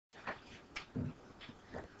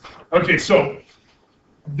Okay, so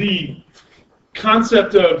the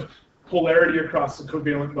concept of polarity across the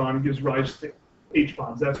covalent bond gives rise to H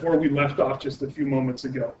bonds. That's where we left off just a few moments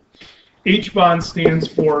ago. H bond stands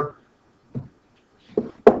for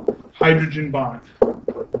hydrogen bond.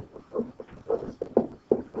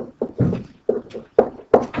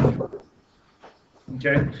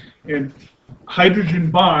 Okay, and hydrogen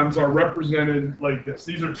bonds are represented like this.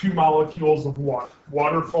 These are two molecules of water.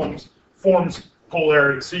 Water forms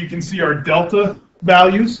polarity. So you can see our delta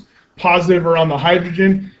values, positive around the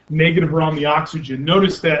hydrogen, negative around the oxygen.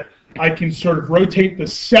 Notice that I can sort of rotate the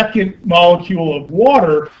second molecule of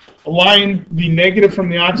water, align the negative from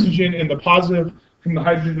the oxygen and the positive from the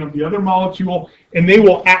hydrogen of the other molecule, and they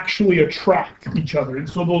will actually attract each other. And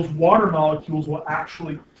so those water molecules will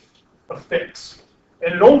actually affix.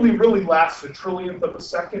 And it only really lasts a trillionth of a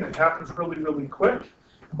second. It happens really, really quick.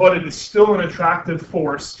 But it is still an attractive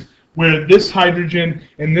force where this hydrogen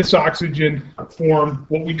and this oxygen form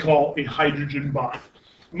what we call a hydrogen bond.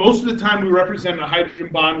 Most of the time we represent a hydrogen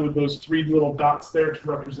bond with those three little dots there to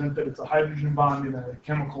represent that it's a hydrogen bond in a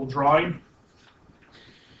chemical drawing.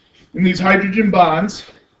 And these hydrogen bonds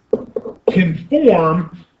can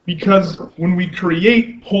form because when we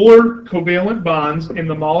create polar covalent bonds and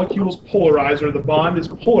the molecules polarize, or the bond is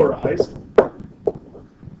polarized,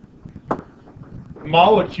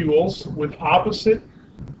 molecules with opposite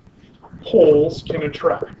poles can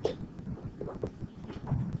attract.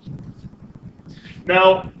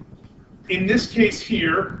 Now, in this case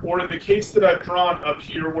here, or in the case that I've drawn up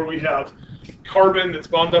here, where we have carbon that's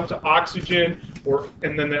bound up to oxygen,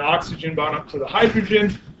 and then the oxygen bound up to the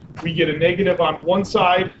hydrogen, we get a negative on one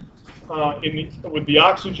side with the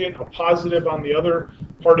oxygen, a positive on the other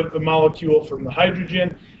part of the molecule from the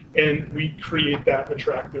hydrogen, and we create that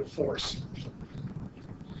attractive force.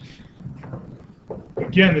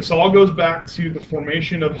 Again, this all goes back to the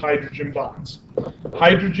formation of hydrogen bonds.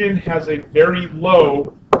 Hydrogen has a very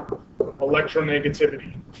low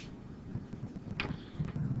electronegativity.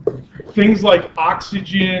 Things like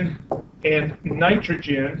oxygen and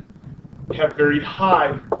nitrogen have very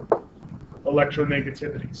high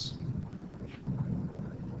electronegativities.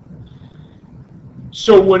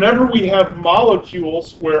 So whenever we have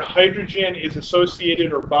molecules where hydrogen is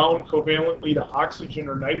associated or bound covalently to oxygen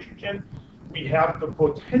or nitrogen, we have the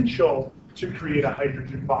potential to create a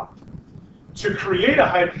hydrogen bond. To create a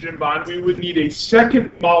hydrogen bond, we would need a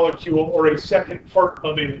second molecule or a second part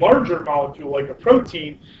of a larger molecule, like a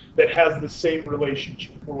protein, that has the same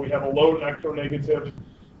relationship, where we have a low electronegative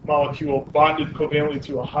molecule bonded covalently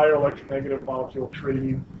to a higher electronegative molecule,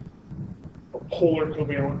 creating a polar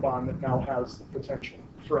covalent bond that now has the potential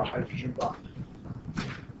for a hydrogen bond.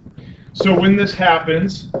 So when this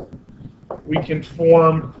happens, we can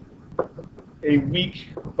form a weak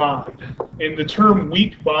bond. And the term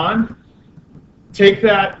weak bond, take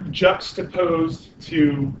that juxtaposed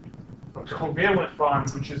to a covalent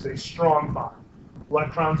bond, which is a strong bond.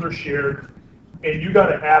 Electrons are shared, and you got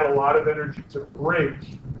to add a lot of energy to break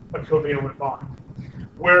a covalent bond.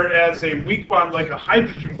 Whereas a weak bond, like a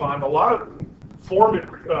hydrogen bond, a lot of them form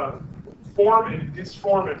and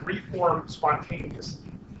disform and reform spontaneously.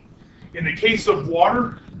 In the case of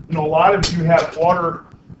water, a lot of you have water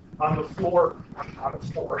on the floor, on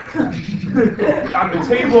the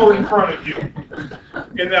table in front of you.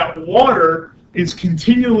 And that water is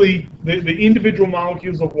continually, the individual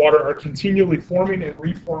molecules of water are continually forming and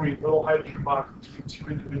reforming little hydrogen bonds between two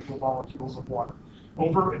individual molecules of water.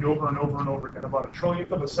 Over and over and over and over again. About a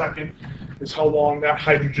trillionth of a second is how long that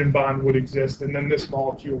hydrogen bond would exist, and then this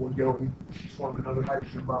molecule would go and form another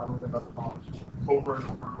hydrogen bond with another molecule, over and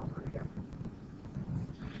over and over again.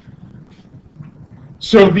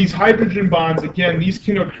 So these hydrogen bonds, again, these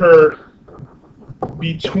can occur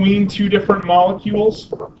between two different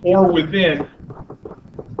molecules or within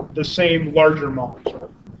the same larger molecule.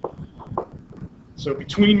 So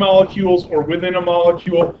between molecules or within a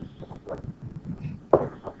molecule.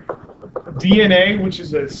 DNA, which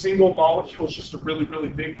is a single molecule, is just a really, really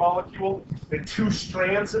big molecule. The two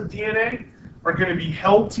strands of DNA are going to be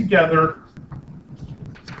held together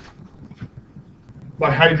by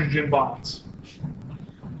hydrogen bonds.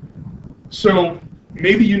 So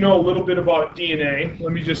maybe you know a little bit about DNA.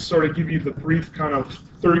 Let me just sort of give you the brief kind of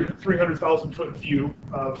 300,000 foot view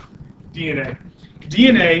of DNA.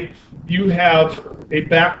 DNA, you have a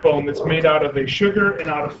backbone that's made out of a sugar and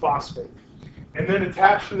out of phosphate. And then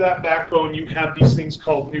attached to that backbone, you have these things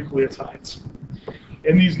called nucleotides.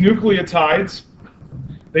 And these nucleotides,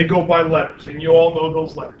 they go by letters, and you all know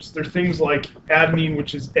those letters. They're things like adenine,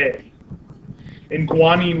 which is A, and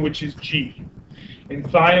guanine, which is G, and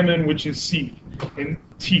thymine, which is C, and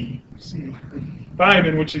T. C.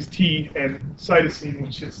 Thymine, which is T, and cytosine,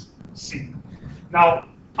 which is C. Now,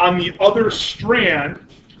 on the other strand,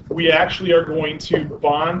 we actually are going to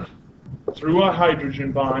bond through a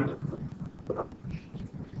hydrogen bond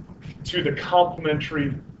to the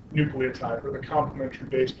complementary nucleotide, or the complementary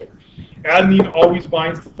base pair. Adenine always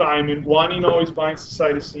binds to thymine, guanine always binds to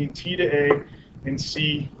cytosine, T to A, and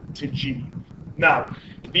C to G. Now,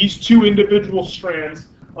 these two individual strands,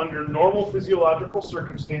 under normal physiological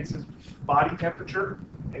circumstances, body temperature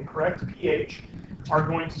and correct pH, are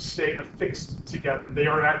going to stay affixed together. They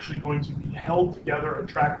are actually going to be held together,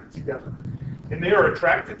 attracted together. And they are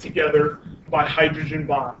attracted together by hydrogen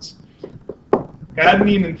bonds.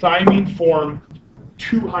 Adenine and thymine form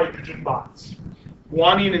 2 hydrogen bonds.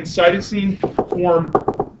 Guanine and cytosine form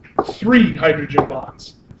 3 hydrogen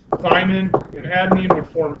bonds. Thymine and adenine would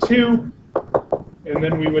form 2, and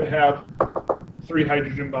then we would have 3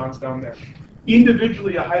 hydrogen bonds down there.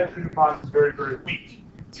 Individually, a hydrogen bond is very, very weak.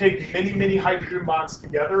 Take many, many hydrogen bonds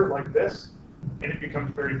together like this, and it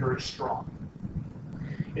becomes very, very strong.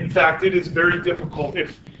 In fact, it is very difficult.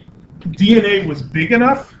 If DNA was big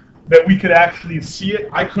enough that we could actually see it,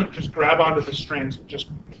 I couldn't just grab onto the strands and just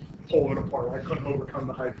pull it apart. I couldn't overcome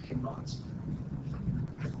the hydrogen bonds.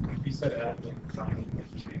 You said adenine, thymine,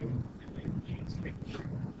 and 2.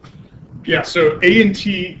 Yeah, so A and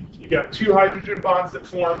T, you got 2 hydrogen bonds that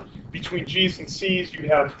form. Between G's and C's, you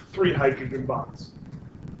have 3 hydrogen bonds.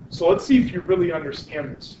 So let's see if you really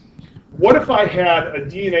understand this. What if I had a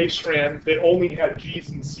DNA strand that only had G's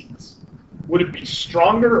and C's? Would it be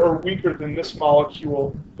stronger or weaker than this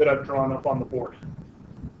molecule that I've drawn up on the board?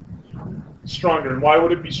 Stronger. And why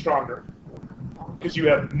would it be stronger? Because you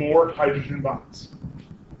have more hydrogen bonds.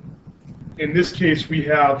 In this case, we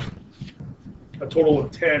have a total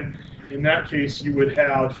of 10. In that case, you would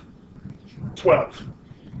have 12.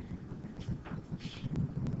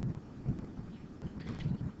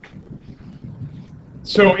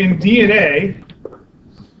 So in DNA,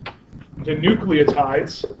 the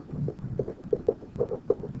nucleotides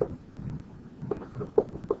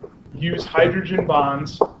use hydrogen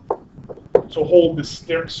bonds to hold the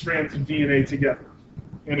strands of DNA together.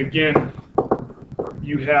 And again,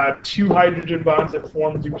 you had 2 hydrogen bonds that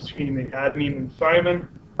formed between the adenine and thymine,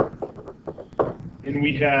 and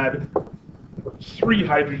we had 3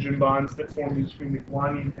 hydrogen bonds that formed between the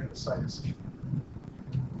guanine and the cytosine.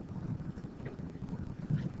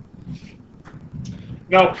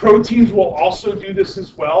 Now, proteins will also do this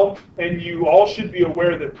as well, and you all should be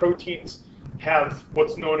aware that proteins have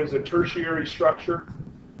what's known as a tertiary structure,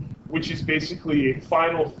 which is basically a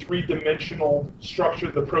final 3-dimensional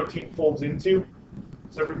structure the protein folds into.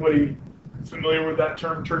 Is everybody familiar with that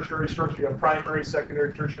term, tertiary structure? You have primary,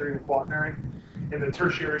 secondary, tertiary, and quaternary. And the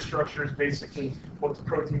tertiary structure is basically what the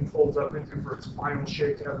protein folds up into for its final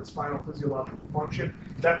shape to have its final physiological function.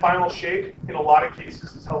 That final shape, in a lot of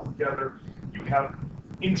cases, is held together. You have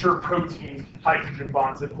interprotein hydrogen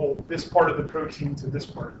bonds that hold this part of the protein to this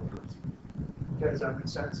part of the protein. Okay, does that make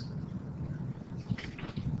sense?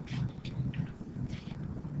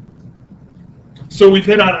 So we've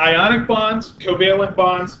hit on ionic bonds, covalent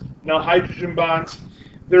bonds, now hydrogen bonds.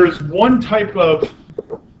 There is one type of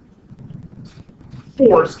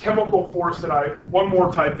force, chemical force, one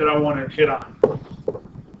more type that I want to hit on.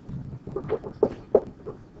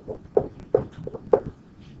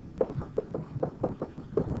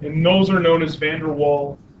 And those are known as van der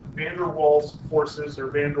Waals forces or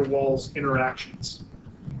van der Waals interactions.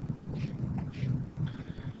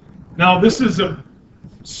 Now, this is a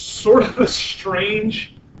sort of a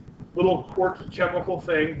strange little quirky chemical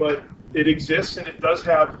thing, but it exists and it does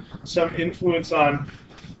have some influence on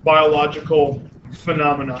biological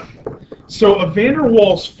phenomena. So a van der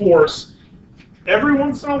Waals force, every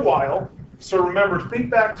once in a while, so remember, think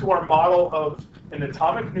back to our model of an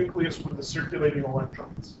atomic nucleus with the circulating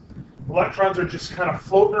electrons. Electrons are just kind of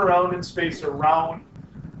floating around in space around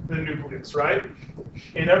the nucleus, right?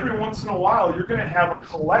 And every once in a while, you're going to have a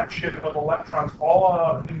collection of electrons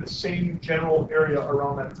all in the same general area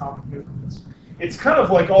around that atomic nucleus. It's kind of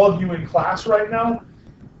like all of you in class right now.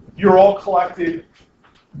 You're all collected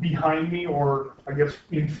behind me, or I guess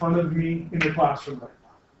in front of me in the classroom right now.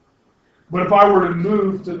 But if I were to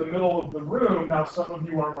move to the middle of the room, now some of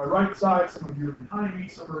you are on my right side, some of you are behind me,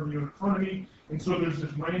 some of you are in front of me, and so there's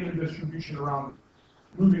this random distribution around.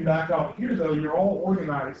 Moving back out here, though, you're all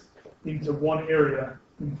organized into one area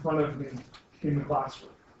in front of me in the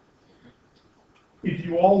classroom. If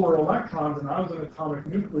you all were electrons and I was an atomic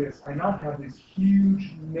nucleus, I now have this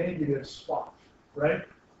huge negative spot, right,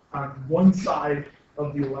 on one side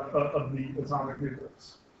of the atomic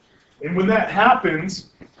nucleus. And when that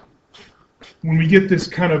happens, when we get this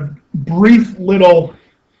kind of brief little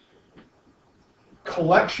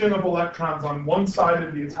collection of electrons on one side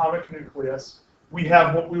of the atomic nucleus, we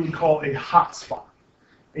have what we would call a hot spot,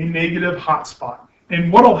 a negative hot spot.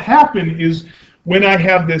 And what will happen is when I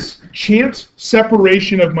have this chance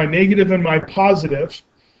separation of my negative and my positive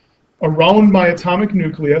around my atomic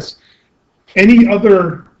nucleus, any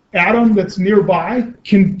other atom that's nearby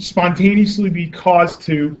can spontaneously be caused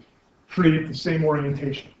to create the same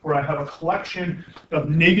orientation, where I have a collection of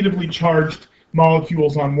negatively charged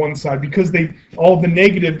molecules on one side, because all the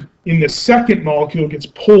negative in the second molecule gets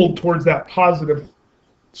pulled towards that positive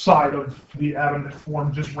side of the atom that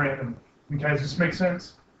formed just randomly. Okay, does this make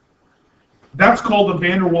sense? That's called the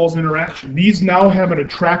van der Waals interaction. These now have an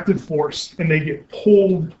attractive force, and they get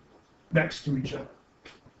pulled next to each other.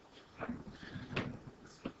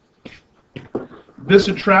 This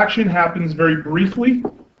attraction happens very briefly.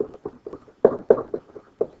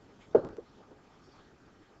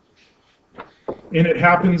 And it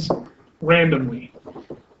happens randomly.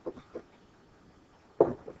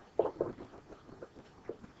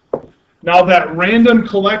 Now that random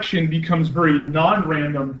collection becomes very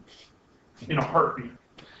non-random in a heartbeat.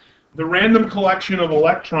 The random collection of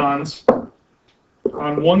electrons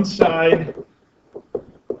on one side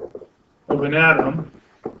of an atom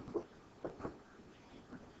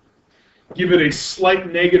give it a slight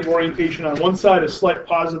negative orientation on one side, a slight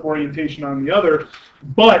positive orientation on the other,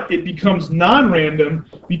 but it becomes non-random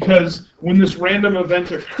because when this random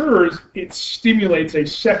event occurs, it stimulates a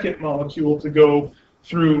second molecule to go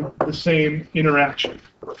through the same interaction.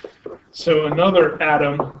 So another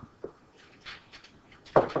atom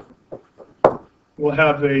will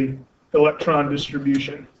have an electron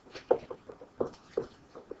distribution.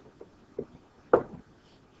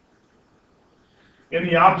 In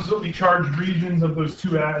the oppositely charged regions of those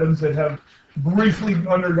two atoms that have briefly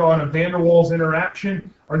undergone a van der Waals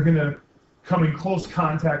interaction are going to come in close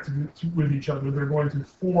contact with each other. They're going to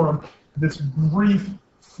form this brief,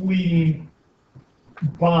 fleeting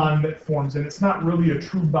bond that forms. And it's not really a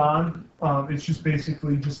true bond. It's just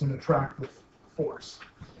basically just an attractive force.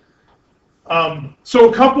 So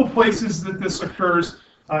a couple places that this occurs.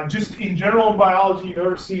 Just in general in biology, you've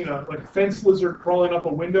ever seen a fence lizard crawling up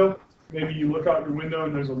a window? Maybe you look out your window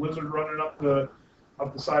and there's a lizard running up the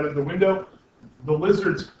side of the window. The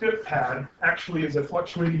lizard's foot pad actually is a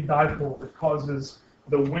fluctuating dipole that causes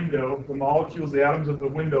the window, the molecules, the atoms of the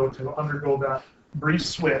window to undergo that brief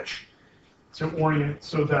switch to orient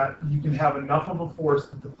so that you can have enough of a force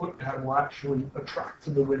that the foot pad will actually attract to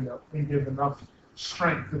the window and give enough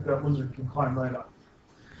strength that that lizard can climb right up.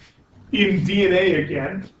 In DNA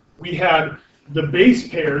again, we had the base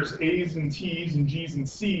pairs, A's and T's and G's and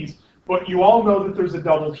C's, but you all know that there's a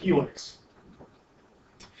double helix.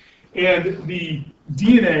 And the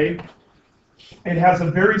DNA, it has a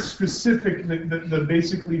very specific,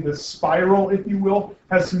 basically the spiral, if you will,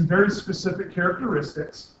 has some very specific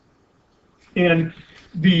characteristics. And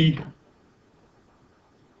the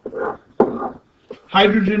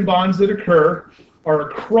hydrogen bonds that occur are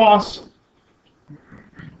across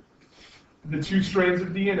the two strands of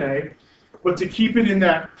DNA, but to keep it in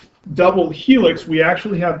that double helix, we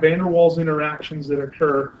actually have van der Waals interactions that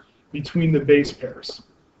occur between the base pairs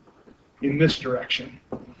in this direction.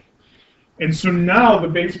 And so now the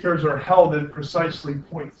base pairs are held at precisely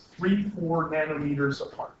 0.34 nanometers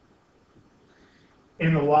apart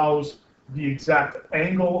and allows the exact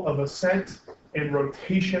angle of ascent and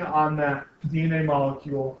rotation on that DNA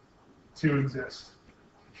molecule to exist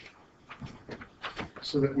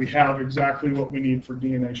so that we have exactly what we need for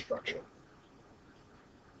DNA structure.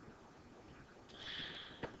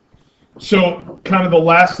 So kind of the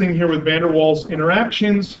last thing here with van der Waals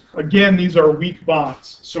interactions, again, these are weak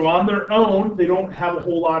bonds. So on their own, they don't have a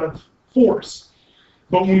whole lot of force.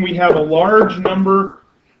 But when we have a large number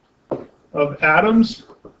of atoms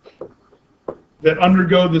that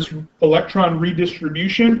undergo this electron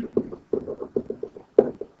redistribution,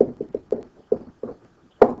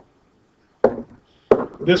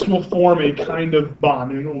 this will form a kind of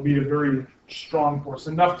bond, and it will be a very strong force,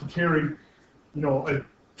 enough to carry, a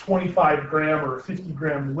 25-gram or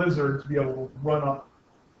 50-gram lizard to be able to run up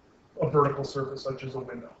a vertical surface such as a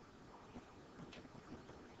window.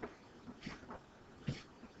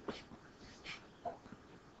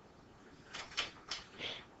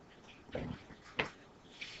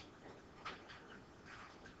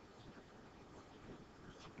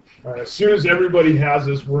 All right, as soon as everybody has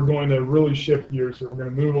this, we're going to really shift gears. So we're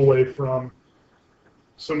going to move away from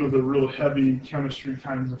some of the real heavy chemistry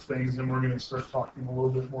kinds of things, and we're going to start talking a little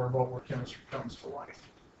bit more about where chemistry comes to life.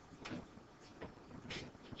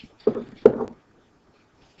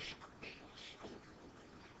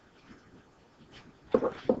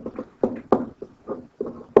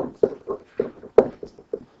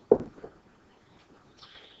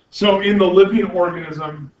 So in the living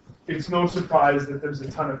organism, it's no surprise that there's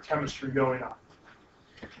a ton of chemistry going on.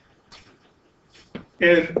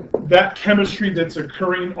 And that chemistry that's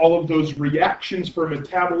occurring, all of those reactions for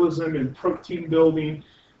metabolism and protein building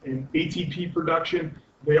and ATP production,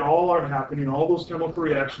 they all are happening, all those chemical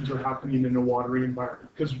reactions are happening in a watery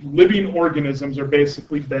environment. Because living organisms are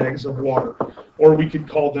basically bags of water, or we could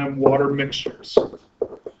call them water mixtures.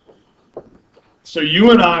 So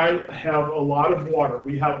you and I have a lot of water.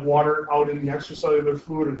 We have water out in the extracellular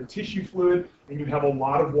fluid or the tissue fluid, and you have a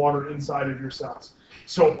lot of water inside of your cells.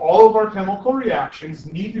 So all of our chemical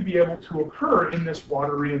reactions need to be able to occur in this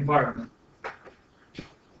watery environment.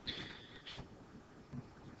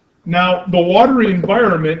 Now, the watery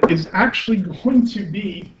environment is actually going to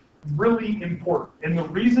be really important. And the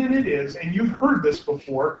reason it is, and you've heard this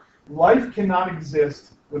before, life cannot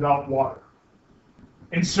exist without water.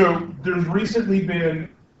 And so there's recently been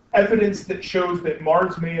evidence that shows that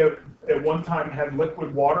Mars may have at one time had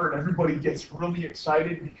liquid water, and everybody gets really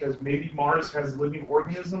excited because maybe Mars has living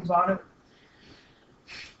organisms on it.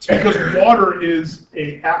 It's because water is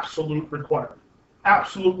an absolute requirement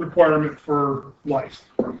for life.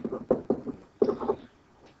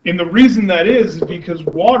 And the reason that is because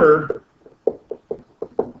water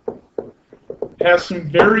has some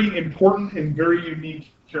very important and very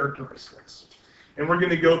unique characteristics. And we're going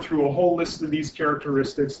to go through a whole list of these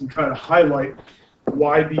characteristics and try to highlight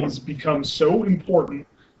why these become so important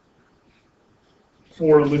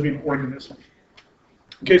for a living organism.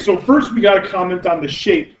 Okay, so first we got to comment on the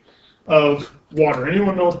shape of water.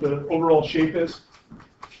 Anyone know what the overall shape is?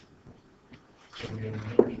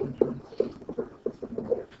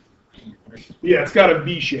 Yeah, it's got a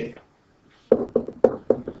V shape.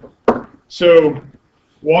 So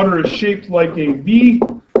water is shaped like a V.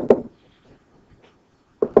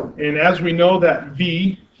 And as we know, that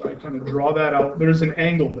V, if I kind of draw that out, there's an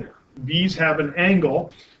angle there. V's have an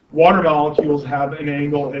angle. Water molecules have an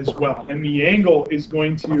angle as well. And the angle is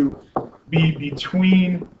going to be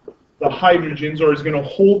between the hydrogens, or is going to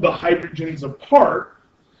hold the hydrogens apart,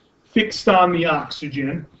 fixed on the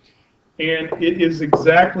oxygen. And it is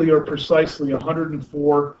exactly or precisely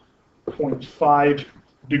 104.5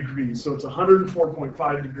 degrees. So it's a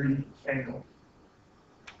 104.5 degree angle.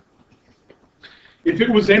 If it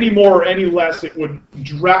was any more or any less, it would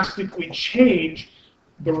drastically change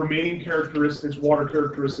the remaining characteristics, water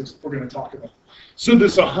characteristics we're going to talk about. So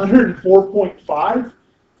this 104.5,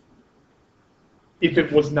 if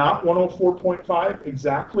it was not 104.5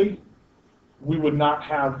 exactly, we would not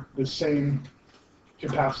have the same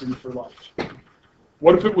capacity for life.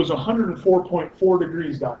 What if it was 104.4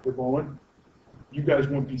 degrees, Dr. Bowen? You guys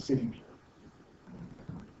wouldn't be sitting here.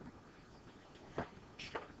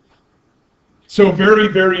 So very,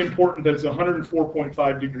 very important that it's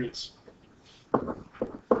 104.5 degrees.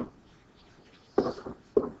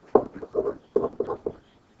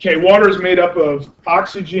 Okay, water is made up of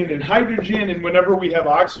oxygen and hydrogen, and whenever we have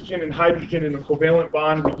oxygen and hydrogen in a covalent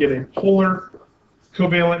bond, we get a polar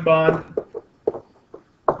covalent bond.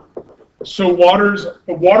 So water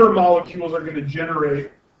molecules are going to generate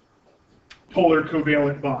polar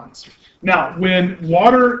covalent bonds. Now, when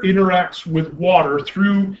water interacts with water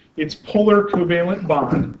through its polar covalent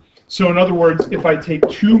bond, so in other words, if I take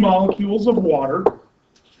two molecules of water,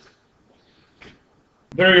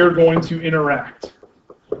 they are going to interact.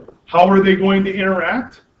 How are they going to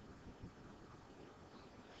interact?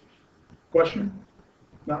 Question?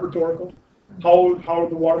 Not rhetorical. How are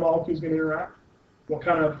the water molecules going to interact? What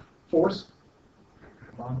kind of force?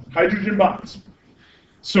 Hydrogen bonds.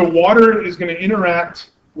 So water is going to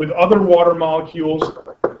interact with other water molecules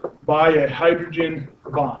by a hydrogen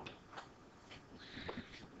bond.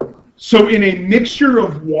 So in a mixture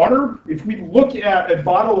of water, if we look at a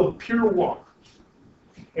bottle of pure water,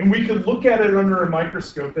 and we could look at it under a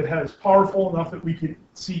microscope that has powerful enough that we could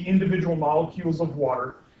see individual molecules of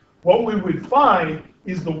water, what we would find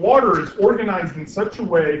is the water is organized in such a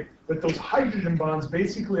way that those hydrogen bonds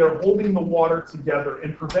basically are holding the water together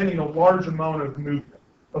and preventing a large amount of movement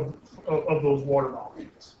of those water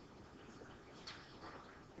molecules.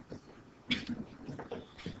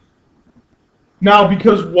 Now,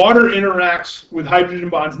 because water interacts with hydrogen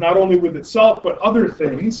bonds not only with itself but other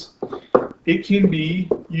things, it can be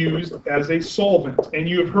used as a solvent. And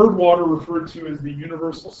you have heard water referred to as the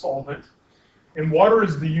universal solvent. And water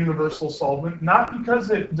is the universal solvent, not because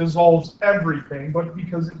it dissolves everything, but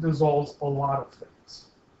because it dissolves a lot of things.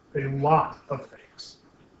 A lot of things.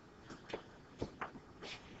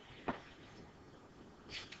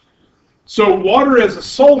 So water as a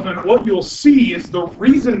solvent, what you'll see is the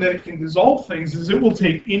reason that it can dissolve things is it will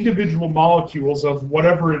take individual molecules of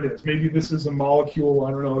whatever it is. Maybe this is a molecule,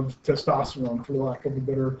 I don't know, of testosterone, for lack of a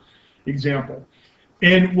better example.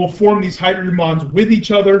 And will form these hydrogen bonds with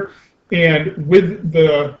each other and with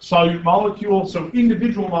the solute molecule. So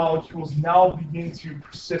individual molecules now begin to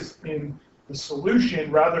persist in the solution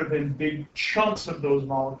rather than big chunks of those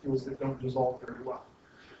molecules that don't dissolve very well.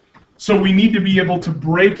 So we need to be able to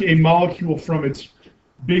break a molecule from its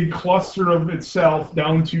big cluster of itself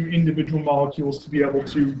down to individual molecules to be able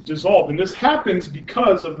to dissolve. And this happens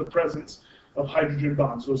because of the presence of hydrogen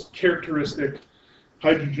bonds, those characteristic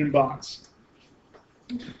hydrogen bonds.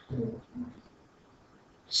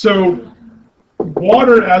 So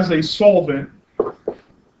water as a solvent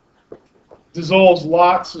dissolves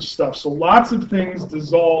lots of stuff. So lots of things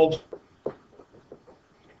dissolve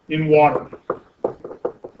in water.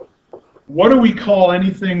 What do we call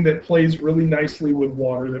anything that plays really nicely with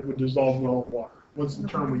water that would dissolve well with water? What's the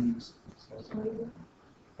term we use?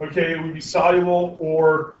 Okay, it would be soluble,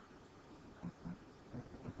 or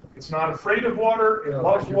it's not afraid of water, it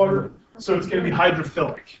loves water, so it's going to be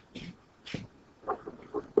hydrophilic.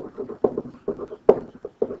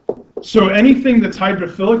 So anything that's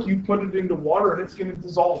hydrophilic, you put it into water and it's going to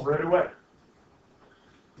dissolve right away.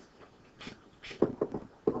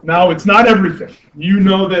 Now, it's not everything. You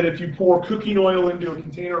know that if you pour cooking oil into a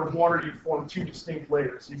container of water, you form two distinct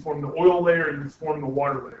layers. You form the oil layer and you form the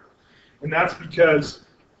water layer. And that's because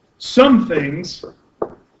some things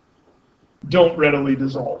don't readily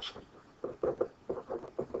dissolve.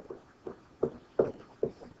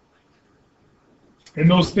 And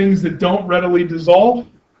those things that don't readily dissolve,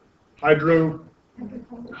 hydrophobic.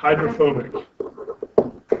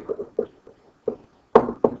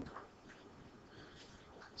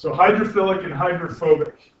 So hydrophilic and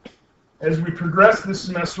hydrophobic. As we progress this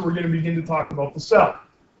semester, we're going to begin to talk about the cell.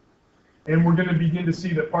 And we're going to begin to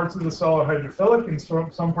see that parts of the cell are hydrophilic and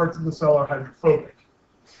some parts of the cell are hydrophobic.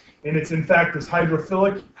 And it's in fact this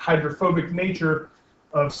hydrophilic, hydrophobic nature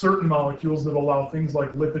of certain molecules that allow things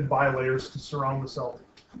like lipid bilayers to surround the cell,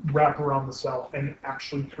 wrap around the cell, and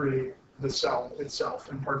actually create the cell itself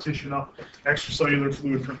and partition up extracellular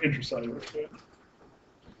fluid from intracellular fluid.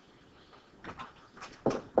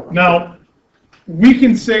 Now, we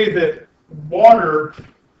can say that water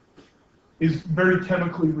is very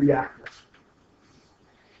chemically reactive.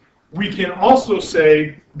 We can also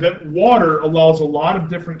say that water allows a lot of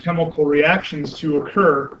different chemical reactions to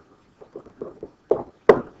occur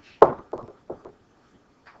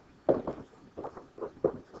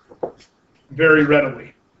very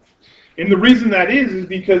readily. And the reason that is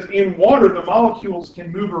because in water, the molecules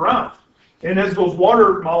can move around. And as those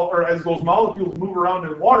molecules move around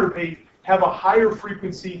in water, they have a higher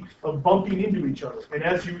frequency of bumping into each other. And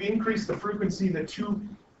as you increase the frequency that two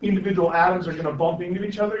individual atoms are going to bump into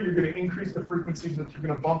each other, you're going to increase the frequency that you're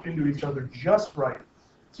going to bump into each other just right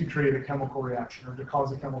to create a chemical reaction or to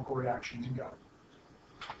cause a chemical reaction to go.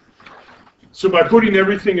 So by putting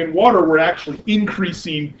everything in water, we're actually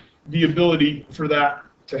increasing the ability for that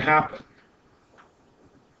to happen.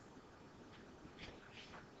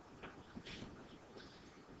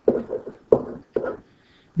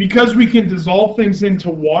 Because we can dissolve things into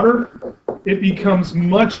water, it becomes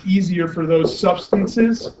much easier for those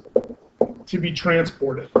substances to be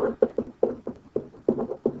transported.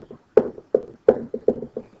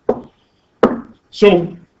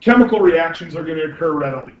 So chemical reactions are going to occur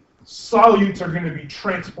readily. Solutes are going to be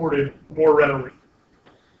transported more readily.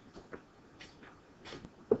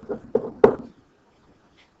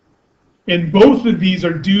 And both of these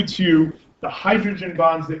are due to the hydrogen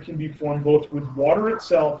bonds that can be formed both with water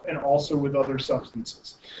itself and also with other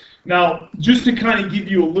substances. Now, just to kind of give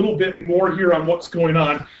you a little bit more here on what's going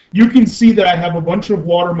on, you can see that I have a bunch of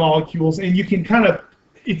water molecules, and you can kind of,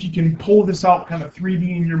 if you can pull this out kind of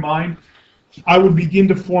 3D in your mind, I would begin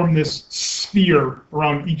to form this sphere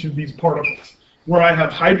around each of these particles, where I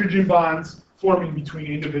have hydrogen bonds forming between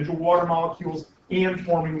individual water molecules and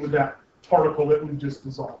forming with that particle that we just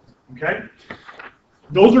dissolved, okay?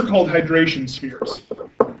 Those are called hydration spheres.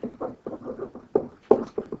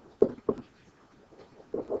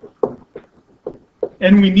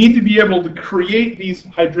 And we need to be able to create these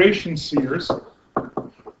hydration spheres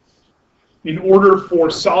in order for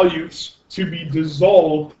solutes to be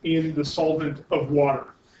dissolved in the solvent of water.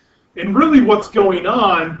 And really what's going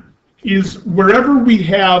on is wherever we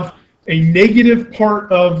have a negative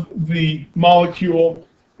part of the molecule,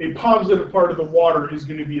 a positive part of the water is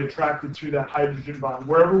going to be attracted to that hydrogen bond.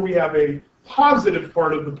 Wherever we have a positive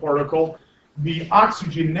part of the particle, the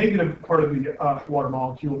oxygen negative part of the water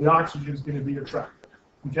molecule, the oxygen is going to be attracted.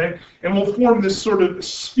 Okay, and will form this sort of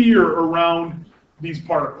sphere around these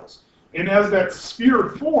particles. And as that sphere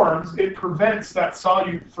forms, it prevents that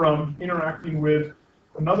solute from interacting with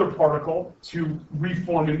another particle to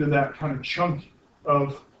reform into that kind of chunk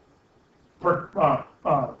of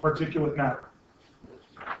particulate matter.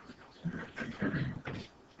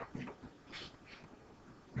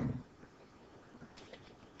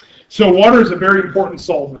 So water is a very important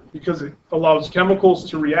solvent because it allows chemicals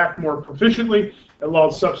to react more proficiently, it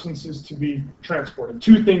allows substances to be transported.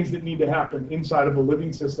 Two things that need to happen inside of a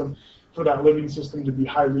living system for that living system to be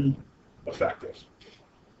highly effective.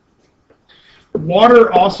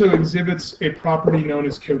 Water also exhibits a property known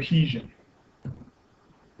as cohesion.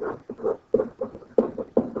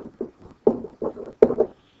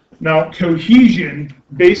 Now, cohesion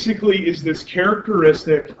basically is this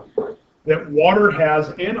characteristic that water has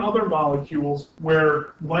and other molecules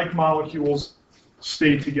where like molecules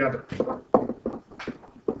stay together.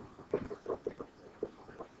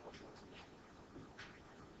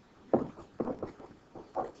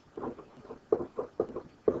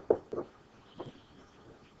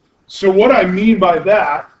 So what I mean by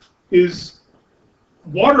that is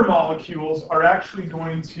water molecules are actually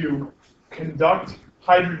going to conduct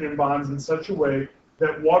hydrogen bonds in such a way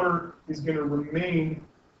that water is going to remain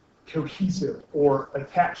cohesive or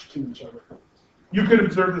attached to each other. You could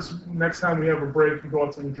observe this next time we have a break and go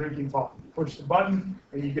out to the drinking fountain. You push the button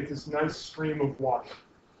and you get this nice stream of water.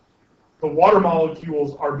 The water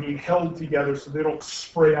molecules are being held together so they don't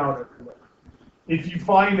spray out everywhere. If you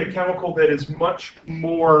find a chemical that is much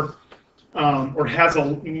more or has a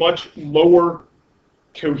much lower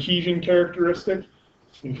cohesion characteristic,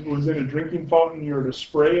 if it was in a drinking fountain, you were to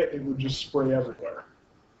spray it, it would just spray everywhere.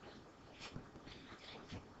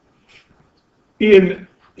 In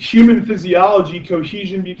human physiology,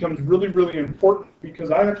 cohesion becomes really, really important because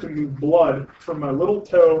I have to move blood from my little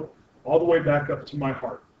toe all the way back up to my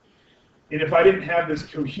heart. And if I didn't have this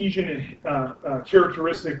cohesion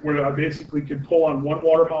characteristic where I basically could pull on one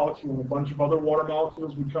water molecule and a bunch of other water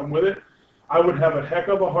molecules would come with it, I would have a heck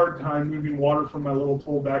of a hard time moving water from my little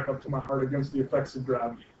toe back up to my heart against the effects of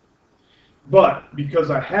gravity. But because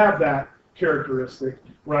I have that characteristic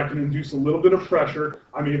where I can induce a little bit of pressure,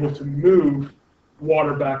 I'm able to move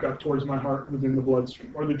water back up towards my heart within the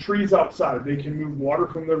bloodstream. Or the trees outside, they can move water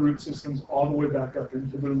from their root systems all the way back up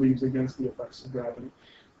into their leaves against the effects of gravity,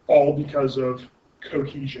 all because of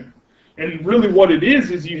cohesion. And really what it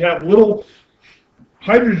is you have little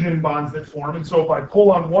hydrogen bonds that form, and so if I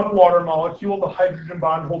pull on one water molecule, the hydrogen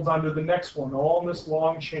bond holds onto the next one, all in this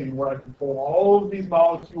long chain where I can pull all of these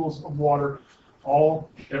molecules of water all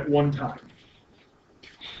at one time.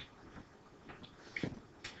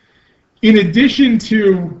 In addition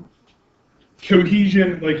to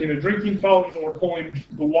cohesion, like in a drinking fountain or pulling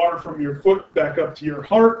the water from your foot back up to your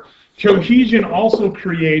heart, cohesion also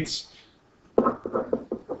creates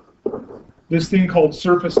this thing called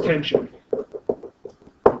surface tension.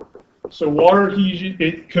 So water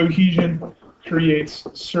cohesion creates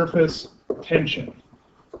surface tension.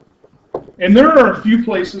 And there are a few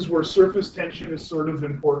places where surface tension is sort of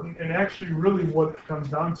important, and actually really what it comes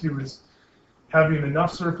down to is having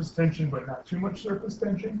enough surface tension but not too much surface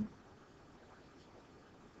tension.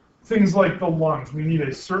 Things like the lungs. We need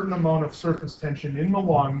a certain amount of surface tension in the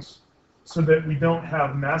lungs so that we don't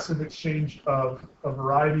have massive exchange of a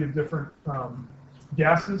variety of different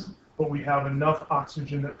gases, but we have enough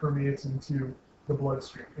oxygen that permeates into the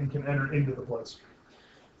bloodstream and can enter into the bloodstream.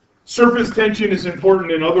 Surface tension is important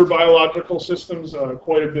in other biological systems,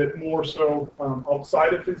 quite a bit more so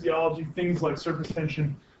outside of physiology. Things like surface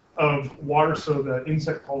tension of water, so the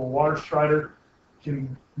insect called a water strider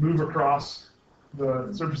can move across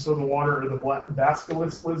the surface of the water, or the black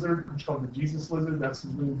basilisk lizard, which is called the Jesus lizard. That's the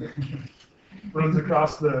move that runs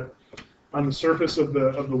across on the surface of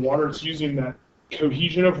the water. It's using that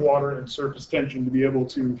cohesion of water and surface tension to be able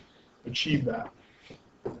to achieve that.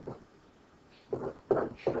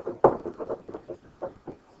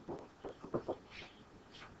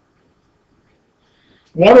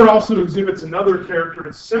 Water also exhibits another character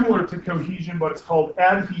that's similar to cohesion, but it's called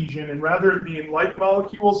adhesion, and rather than being like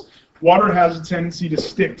molecules, water has a tendency to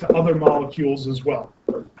stick to other molecules as well.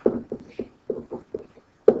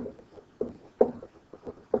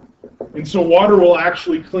 And so water will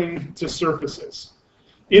actually cling to surfaces.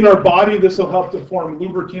 In our body, this will help to form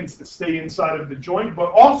lubricants that stay inside of the joint,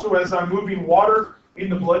 but also as I'm moving water in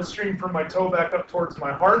the bloodstream from my toe back up towards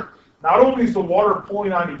my heart, not only is the water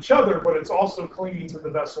pulling on each other, but it's also clinging to the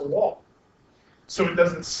vessel wall. So it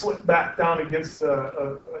doesn't slip back down against,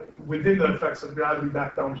 within the effects of gravity,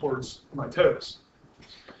 back down towards my toes.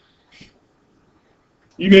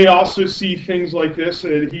 You may also see things like this,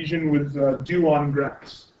 adhesion with dew on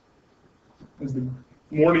grass. As the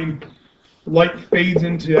morning light fades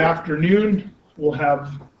into afternoon, we'll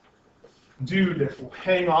have dew that will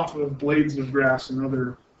hang off of blades of grass and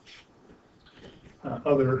other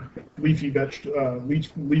leafy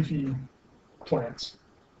plants.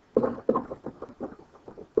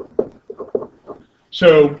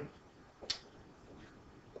 So,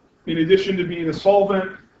 in addition to being a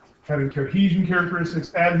solvent, having cohesion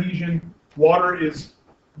characteristics, adhesion, water is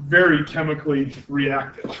very chemically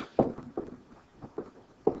reactive.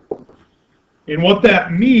 And what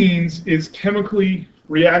that means is chemically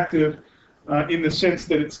reactive in the sense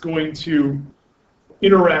that it's going to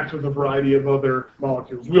interact with a variety of other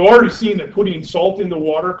molecules. We've already seen that putting salt into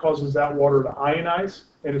water causes that water to ionize,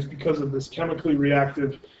 and it's because of this chemically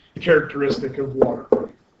reactive characteristic of water.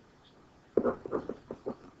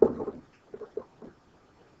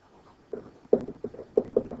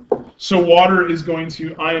 So water is going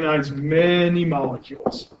to ionize many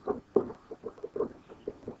molecules.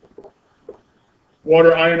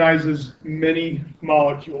 Water ionizes many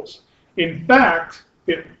molecules. In fact,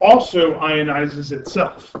 it also ionizes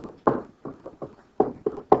itself.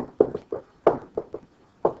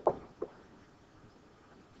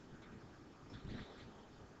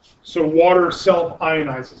 So water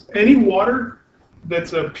self-ionizes. Any water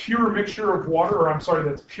that's a pure mixture of water, or I'm sorry,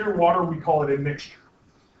 that's pure water, we call it a mixture.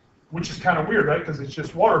 Which is kind of weird, right? Because it's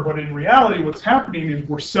just water. But in reality, what's happening is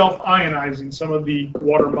we're self-ionizing some of the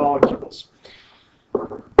water molecules.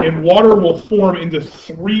 And water will form into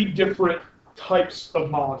 3 different types of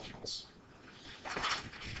molecules.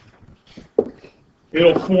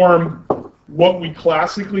 It'll form what we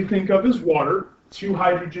classically think of as water, 2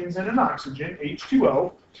 hydrogens and an oxygen,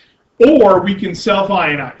 H2O, or we can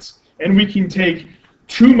self-ionize. And we can take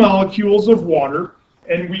 2 molecules of water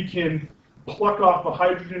and we can pluck off a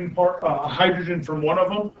hydrogen from one of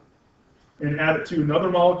them and add it to another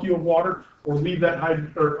molecule of water, or leave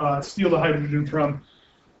that steal the hydrogen from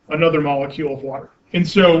another molecule of water. And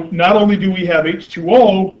so not only do we have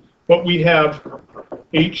H2O, but we have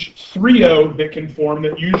H3O that can form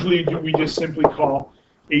that usually we just simply call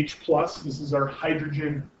H+. This is our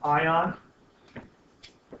hydrogen ion.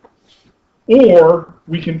 Or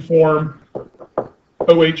we can form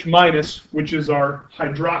OH-, which is our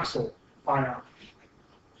hydroxyl ion.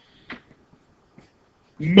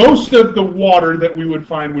 Most of the water that we would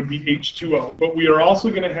find would be H2O, but we are also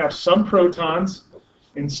going to have some protons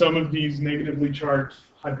and some of these negatively charged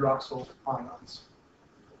hydroxyl ions.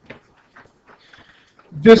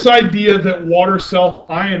 This idea that water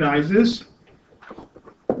self-ionizes,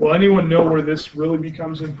 will anyone know where this really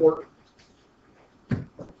becomes important?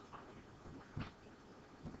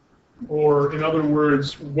 Or in other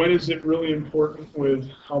words, when is it really important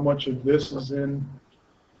with how much of this is in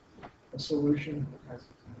a solution?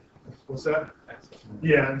 What's that?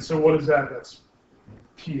 Yeah, and so what is that? That's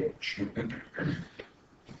pH.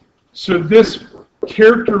 So this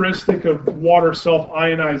characteristic of water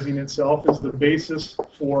self-ionizing itself is the basis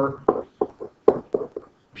for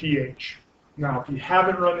pH. Now, if you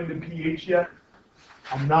haven't run into pH yet,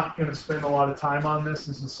 I'm not going to spend a lot of time on this.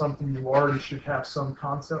 This is something you already should have some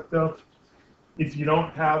concept of. If you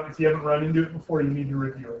haven't run into it before, you need to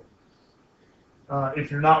review it.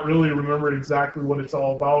 If you're not really remembering exactly what it's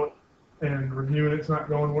all about and reviewing it's not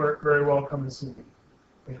going very well, come and see me.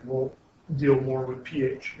 And we'll deal more with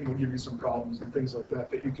pH, and we'll give you some problems and things like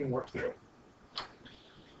that that you can work through.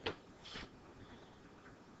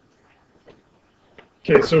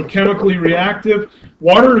 Okay, so chemically reactive.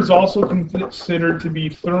 Water is also considered to be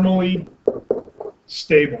thermally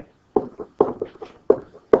stable.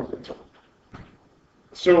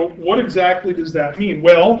 So what exactly does that mean?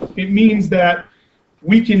 Well, it means that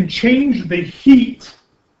we can change the heat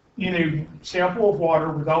in a sample of water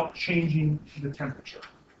without changing the temperature.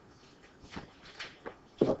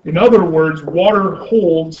 In other words, water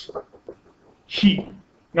holds heat.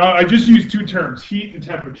 Now, I just used 2 terms, heat and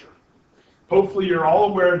temperature. Hopefully, you're all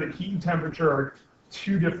aware that heat and temperature are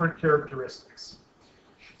 2 different characteristics.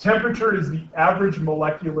 Temperature is the average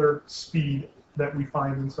molecular speed that we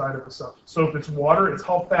find inside of a substance. So if it's water, it's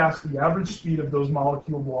how fast the average speed of those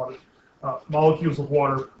molecules of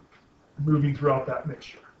water moving throughout that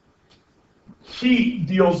mixture. Heat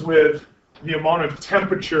deals with the amount of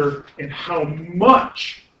temperature and how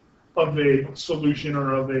much of a solution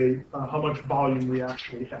or of how much volume we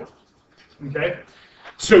actually have. Okay?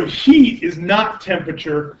 So heat is not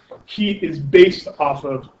temperature. Heat is based off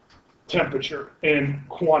of temperature and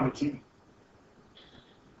quantity.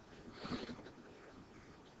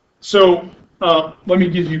 So Let me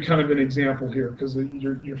give you kind of an example here, because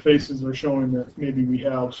your faces are showing that maybe we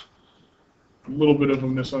have a little bit of a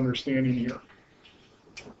misunderstanding here.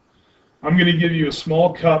 I'm going to give you a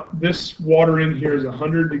small cup. This water in here is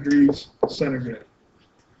 100 degrees centigrade.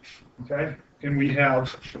 Okay? And we have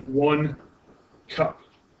 1 cup,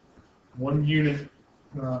 1 unit,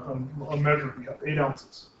 a measuring cup, 8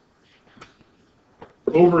 ounces.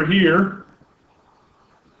 Over here,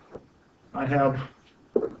 I have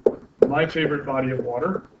my favorite body of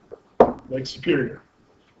water, Lake Superior.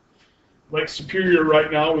 Lake Superior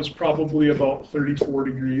right now is probably about 34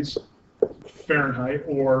 degrees Fahrenheit,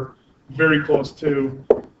 or very close to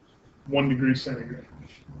 1 degree centigrade.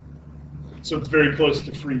 So it's very close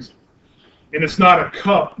to freezing. And it's not a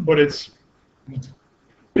cup, but it's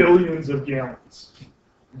billions of gallons.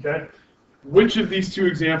 Okay? Which of these two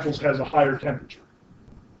examples has a higher temperature?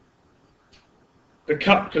 The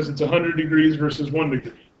cup, because it's 100 degrees versus 1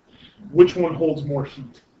 degree. Which one holds more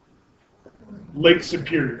heat? Lake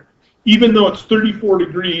Superior. Even though it's 34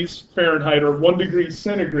 degrees Fahrenheit or 1 degree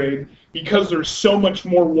centigrade, because there's so much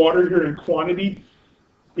more water here in quantity,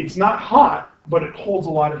 it's not hot, but it holds a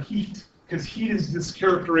lot of heat, because heat is this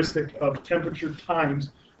characteristic of temperature times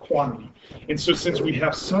quantity. And so since we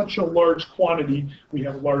have such a large quantity, we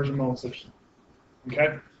have large amounts of heat.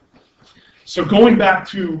 Okay? So going back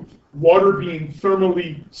to water being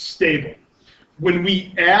thermally stable, when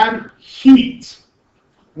we add heat,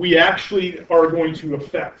 we actually are going to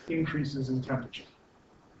affect increases in temperature.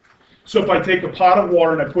 So if I take a pot of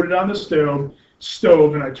water and I put it on the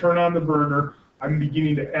stove and I turn on the burner, I'm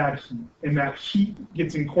beginning to add heat. And that heat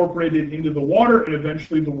gets incorporated into the water, and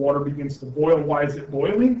eventually the water begins to boil. Why is it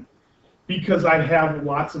boiling? Because I have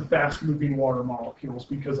lots of fast-moving water molecules,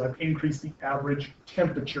 because I've increased the average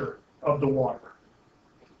temperature of the water.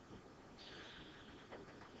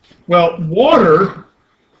 Well, water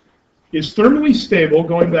is thermally stable,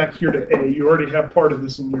 going back here to A, you already have part of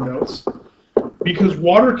this in your notes, because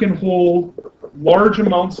water can hold large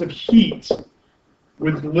amounts of heat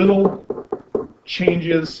with little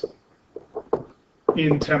changes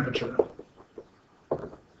in temperature.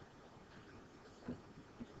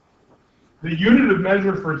 The unit of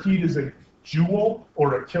measure for heat is a joule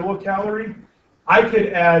or a kilocalorie. I could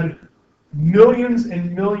add millions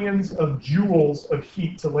and millions of joules of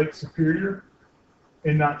heat to Lake Superior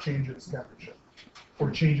and not change its temperature, or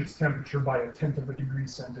change its temperature by 1/10 of a degree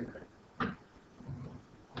centigrade.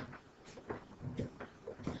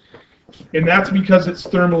 And that's because it's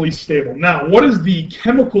thermally stable. Now, what is the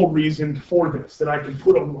chemical reason for this? That I can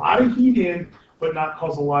put a lot of heat in, but not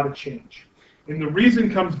cause a lot of change. And the reason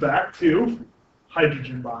comes back to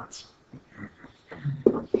hydrogen bonds.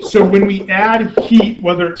 So when we add heat,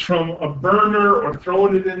 whether it's from a burner or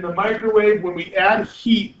throwing it in the microwave, when we add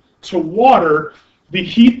heat to water, the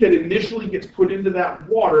heat that initially gets put into that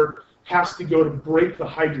water has to go to break the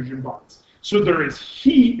hydrogen bonds. So there is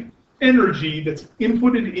heat energy that's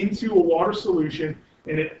inputted into a water solution,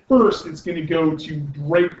 and at first it's going to go to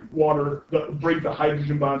break the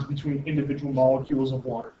hydrogen bonds between individual molecules of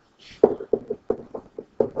water.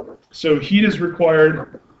 So heat is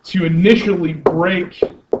required to initially break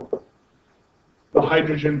the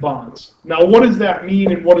hydrogen bonds. Now, what does that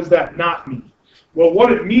mean, and what does that not mean? Well,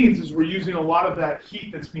 what it means is we're using a lot of that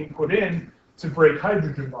heat that's being put in to break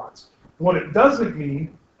hydrogen bonds. What it doesn't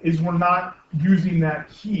mean is we're not using that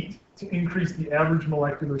heat to increase the average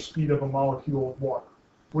molecular speed of a molecule of water.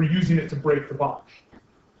 We're using it to break the bond.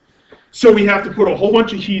 So we have to put a whole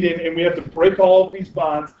bunch of heat in, and we have to break all of these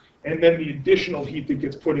bonds, and then the additional heat that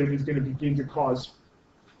gets put in is going to begin to cause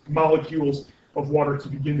molecules of water to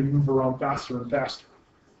begin to move around faster and faster.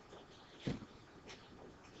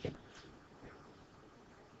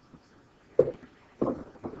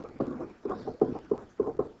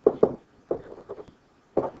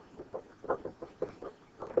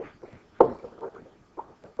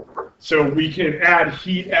 So we can add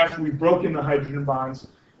heat after we've broken the hydrogen bonds.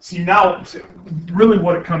 See, now, really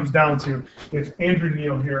what it comes down to, if Andrew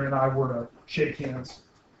Neal here and I were to shake hands,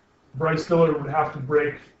 Bryce Diller would have to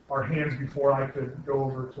break our hands before I could go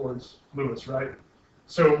over towards Lewis, right?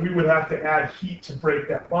 So we would have to add heat to break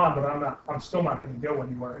that bond, but I'm still not going to go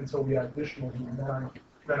anywhere until we add additional heat, and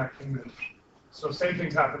then I can move. So same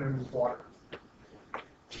thing's happening with water.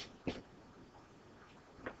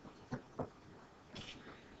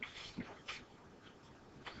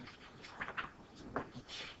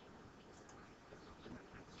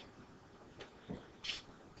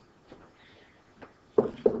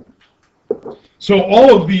 So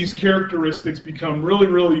all of these characteristics become really,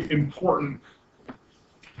 really important.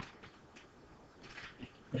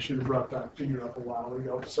 I should have brought that figure up a while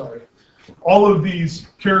ago, sorry. all of these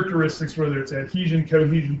characteristics, whether it's adhesion,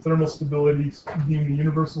 cohesion, thermal stability, being the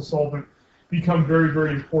universal solvent, become very,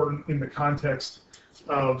 very important in the context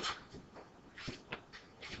of,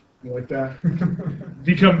 you like that?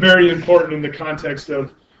 Become very important in the context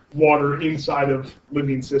of water inside of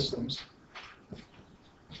living systems.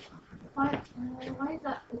 Why is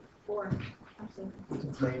that 4?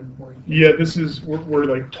 Yeah, this is, we're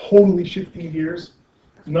like totally shifting gears.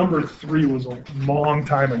 Number 3 was a long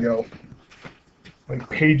time ago, like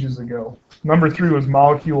pages ago. Number 3 was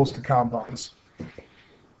molecules to compounds.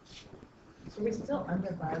 So we're still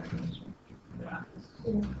under biochemistry. Yeah.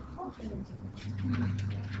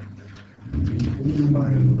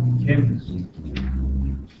 Chemistry.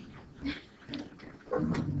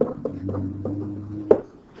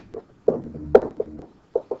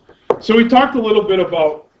 So we talked a little bit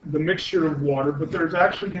about the mixture of water, but there's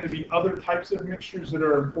actually going to be other types of mixtures that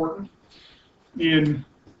are important in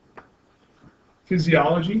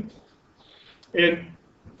physiology. And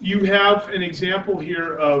you have an example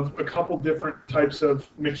here of a couple different types of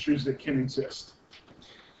mixtures that can exist.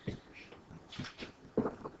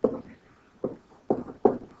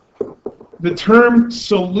 The term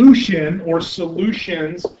solution or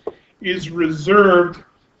solutions is reserved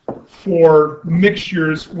for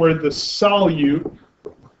mixtures where the solute,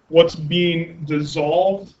 what's being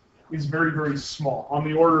dissolved, is very, very small, on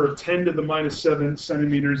the order of 10 to the minus 7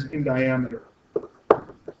 centimeters in diameter.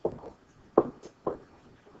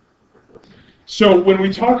 So when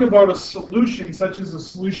we talk about a solution, such as a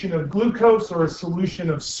solution of glucose or a solution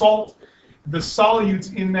of salt, the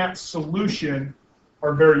solutes in that solution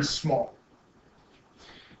are very small.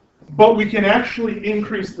 But we can actually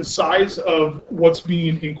increase the size of what's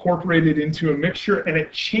being incorporated into a mixture, and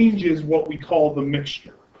it changes what we call the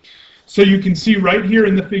mixture. So you can see right here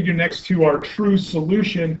in the figure next to our true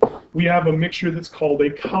solution, we have a mixture that's called a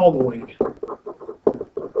colloid.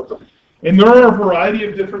 And there are a variety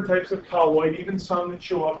of different types of colloid, even some that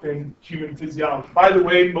show up in human physiology. By the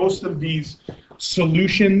way, most of these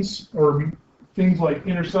solutions, or things like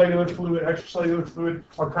intercellular fluid, extracellular fluid,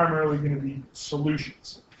 are primarily going to be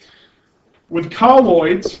solutions. With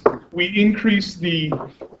colloids, we increase the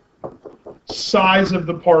size of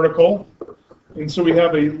the particle, and so we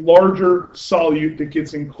have a larger solute that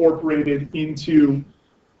gets incorporated into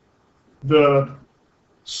the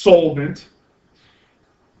solvent.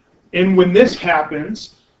 And when this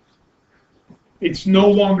happens, it's no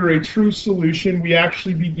longer a true solution. We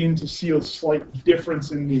actually begin to see a slight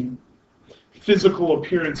difference in the physical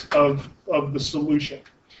appearance of the solution.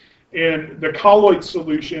 And the colloid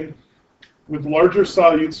solution with larger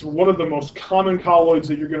solutes, one of the most common colloids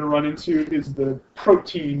that you're going to run into is the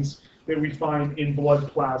proteins that we find in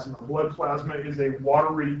blood plasma. Blood plasma is a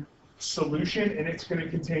watery solution, and it's going to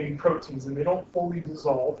contain proteins, and they don't fully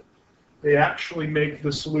dissolve. They actually make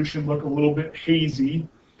the solution look a little bit hazy,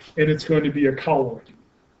 and it's going to be a colloid.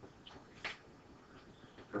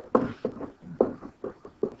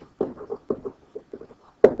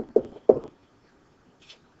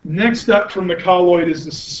 Next up from the colloid is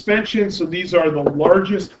the suspension. So these are the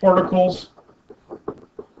largest particles.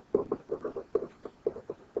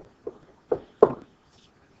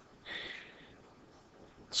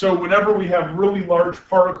 So whenever we have really large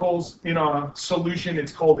particles in a solution,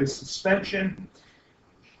 it's called a suspension.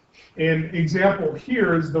 An example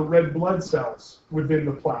here is the red blood cells within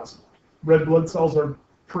the plasma. Red blood cells are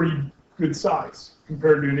pretty good size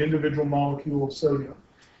compared to an individual molecule of sodium.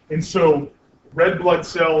 And so red blood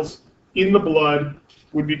cells in the blood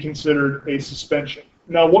would be considered a suspension.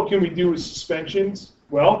 Now, what can we do with suspensions?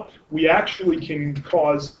 Well, we actually can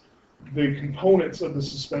cause the components of the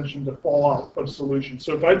suspension to fall out of solution.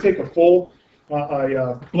 So if I take a full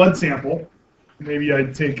blood sample, maybe I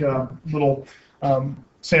take a little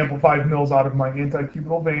sample 5 mils out of my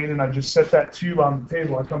antecubital vein, and I just set that tube on the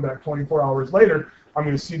table. I come back 24 hours later, I'm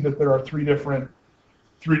going to see that there are three different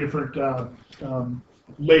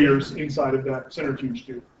layers inside of that centrifuge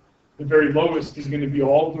tube. The very lowest is going to be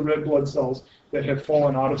all of the red blood cells that have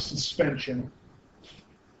fallen out of suspension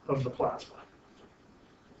of the plasma.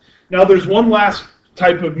 Now there's one last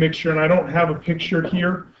type of mixture, and I don't have a picture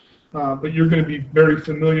here, but you're going to be very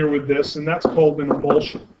familiar with this, and that's called an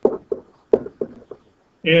emulsion.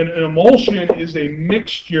 And an emulsion is a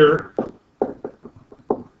mixture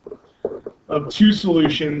of two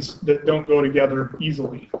solutions that don't go together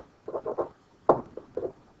easily.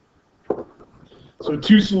 So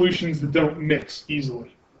two solutions that don't mix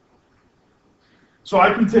easily. So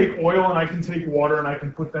I can take oil and I can take water and I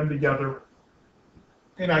can put them together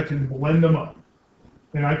and I can blend them up.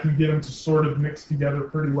 And I can get them to sort of mix together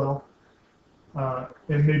pretty well.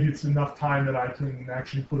 and maybe it's enough time that I can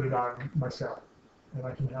actually put it on my salad, and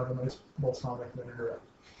I can have a nice balsamic vinaigrette.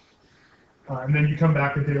 And then you come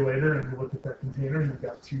back a day later and you look at that container and you've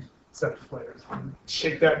got two separate flavors.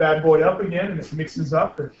 Shake that bad boy up again and it mixes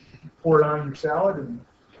up and pour it on your salad. And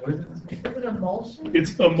Is it emulsion?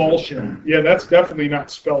 it's emulsion. Yeah, that's definitely not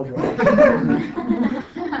spelled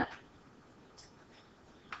right.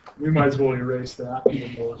 We might as well erase that.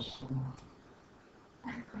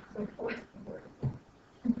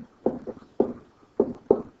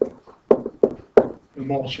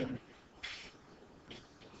 Emulsion.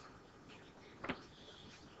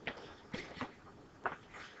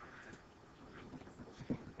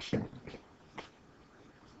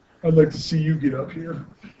 I'd like to see you get up here.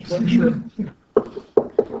 I'm sure.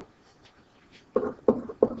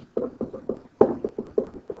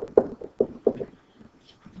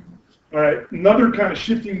 All right, another kind of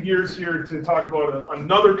shifting gears here to talk about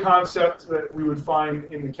another concept that we would find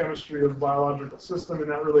in the chemistry of the biological system,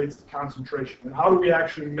 and that relates to concentration. And how do we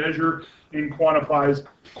actually measure and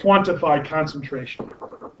quantify concentration?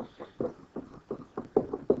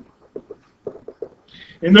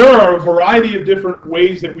 And there are a variety of different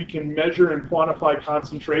ways that we can measure and quantify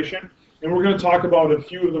concentration, and we're going to talk about a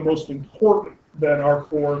few of the most important that are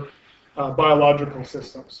for biological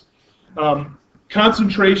systems.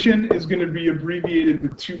 Concentration is going to be abbreviated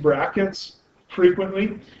with two brackets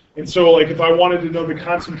frequently, and so like if I wanted to know the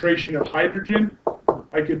concentration of hydrogen,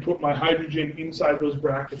 I could put my hydrogen inside those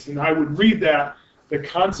brackets, and I would read that the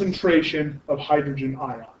concentration of hydrogen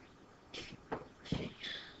ion.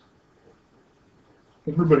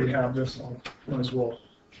 Everybody have this, I might as well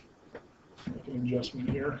make an adjustment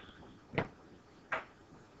here.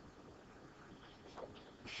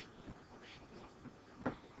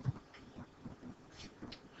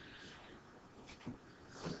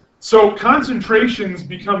 So concentrations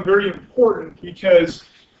become very important because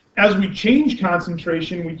as we change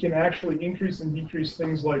concentration, we can actually increase and decrease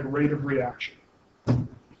things like rate of reaction.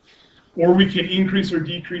 Or we can increase or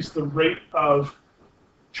decrease the rate of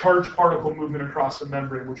charged particle movement across the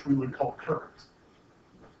membrane, which we would call current.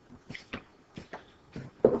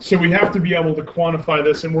 So we have to be able to quantify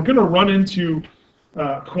this, and we're going to run into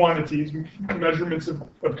quantities, measurements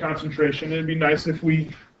of concentration, and it'd be nice if we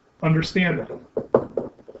understand it.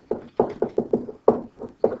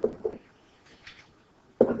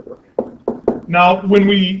 Now, when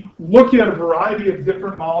we look at a variety of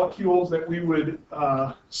different molecules that we would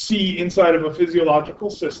see inside of a physiological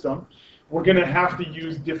system, we're going to have to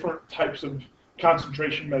use different types of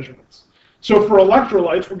concentration measurements. So for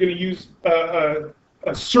electrolytes, we're going to use a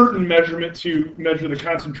certain measurement to measure the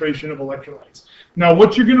concentration of electrolytes. Now,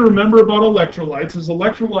 what you're going to remember about electrolytes is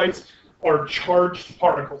electrolytes are charged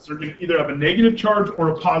particles. They're going to either have a negative charge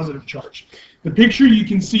or a positive charge. The picture you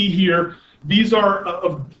can see here, these are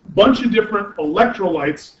a bunch of different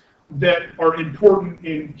electrolytes that are important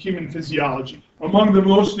in human physiology. Among the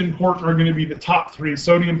most important are going to be the top three: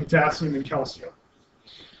 sodium, potassium, and calcium.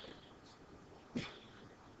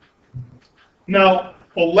 Now,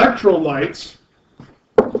 electrolytes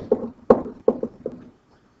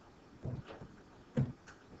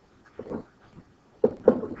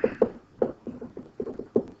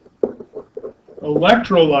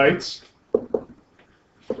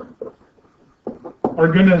are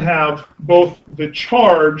going to have both the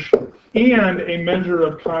charge and a measure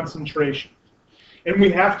of concentration. And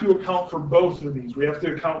we have to account for both of these. We have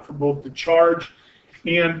to account for both the charge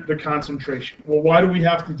and the concentration. Well, why do we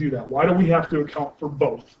have to do that? Why do we have to account for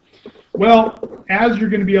both? Well, as you're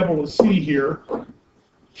going to be able to see here,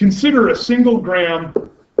 consider a single gram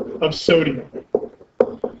of sodium.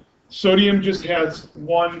 Sodium just has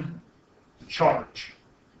one charge.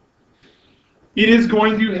 It is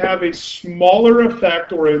going to have a smaller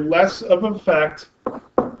effect or a less of effect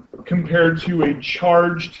compared to a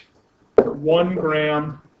charged 1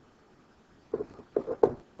 gram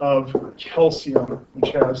of calcium,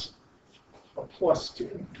 which has a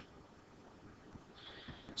 +2.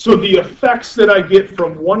 So the effects that I get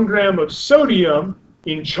from 1 gram of sodium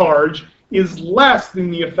in charge is less than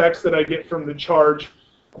the effects that I get from the charge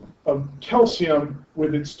of calcium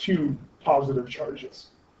with its 2 positive charges.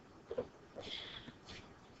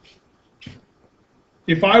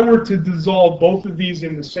 If I were to dissolve both of these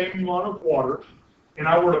in the same amount of water, and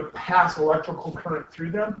I were to pass electrical current through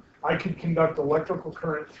them, I could conduct electrical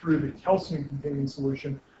current through the calcium-containing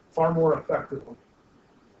solution far more effectively,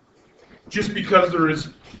 just because there is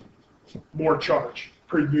more charge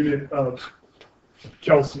per unit of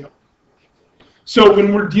calcium. So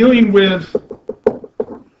when we're dealing with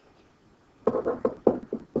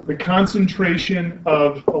the concentration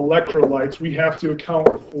of electrolytes, we have to account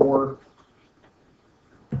for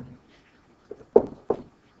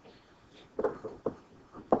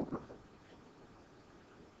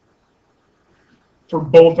for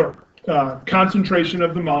both our concentration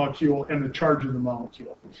of the molecule and the charge of the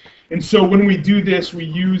molecule. And so when we do this, we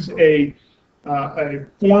use a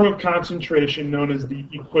form of concentration known as the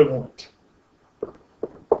equivalent.